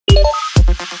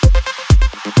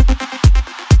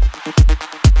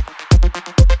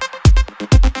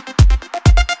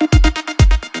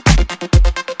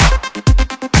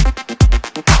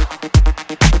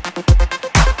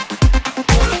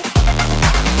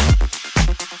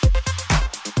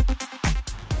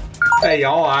Hey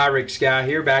y'all, Irix Guy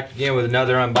here, back again with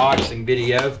another unboxing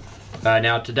video.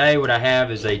 Now today what I have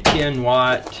is a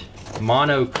 10-watt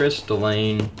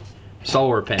Mono-Crystalline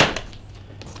solar panel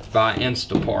by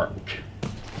Instapark.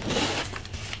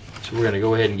 So we're going to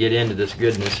go ahead and get into this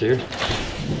goodness here.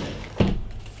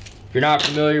 If you're not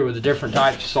familiar with the different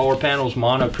types of solar panels,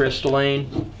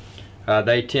 Mono-Crystalline,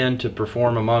 they tend to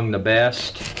perform among the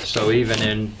best. So even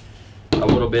in a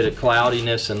little bit of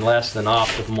cloudiness and less than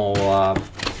optimal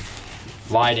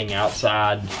lighting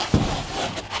outside,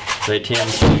 they tend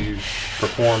to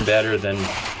perform better than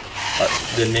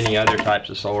many other types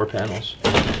of solar panels.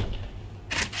 So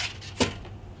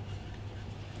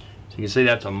you can see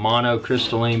that's a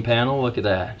monocrystalline panel. Look at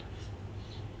that.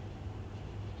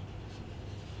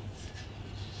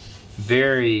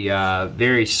 Very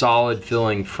very solid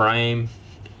filling frame.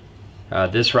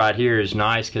 This right here is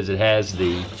nice because it has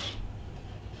the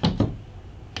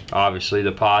obviously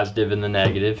the positive and the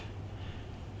negative.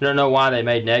 I don't know why they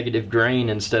made negative green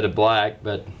instead of black,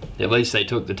 but at least they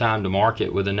took the time to mark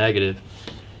it with a negative.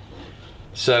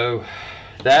 So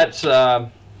that's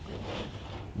what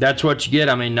you get.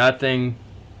 I mean, nothing,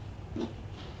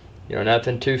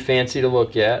 nothing too fancy to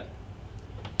look at,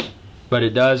 but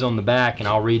it does on the back, and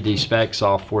I'll read these specs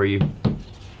off for you.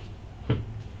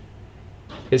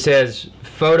 It says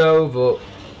photovoltaic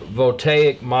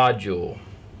module.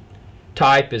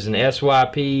 Type is an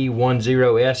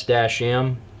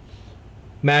SYP10S-M.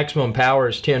 Maximum power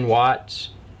is 10 watts.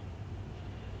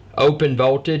 Open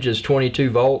voltage is 22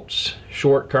 volts.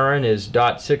 Short current is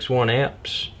 .61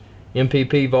 amps.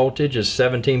 MPP voltage is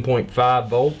 17.5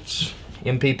 volts.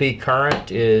 MPP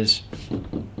current is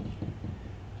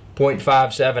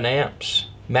 0.57 amps.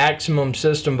 Maximum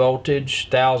system voltage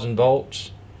 1000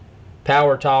 volts.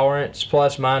 Power tolerance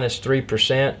plus minus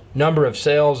 3%. Number of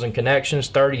cells and connections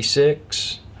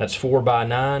 36. That's 4 by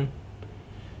 9.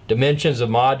 Dimensions of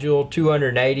module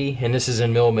 280, and this is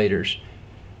in millimeters.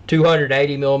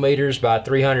 280 millimeters by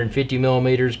 350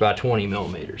 millimeters by 20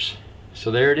 millimeters.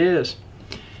 So there it is.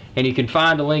 And you can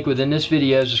find a link within this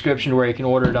video's description where you can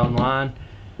order it online.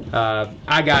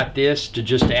 I got this to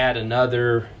just add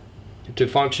another, to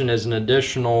function as an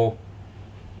additional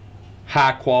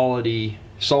high quality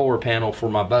solar panel for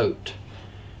my boat,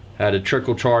 to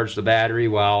trickle charge the battery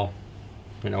while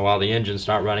the engine's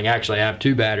not running. Actually, I have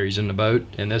 2 batteries in the boat,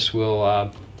 and this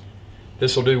will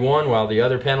do one while the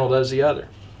other panel does the other.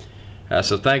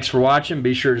 So thanks for watching.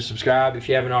 Be sure to subscribe if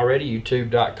you haven't already,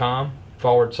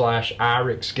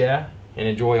 youtube.com/IrixGuy, and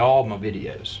enjoy all of my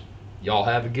videos. Y'all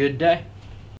have a good day.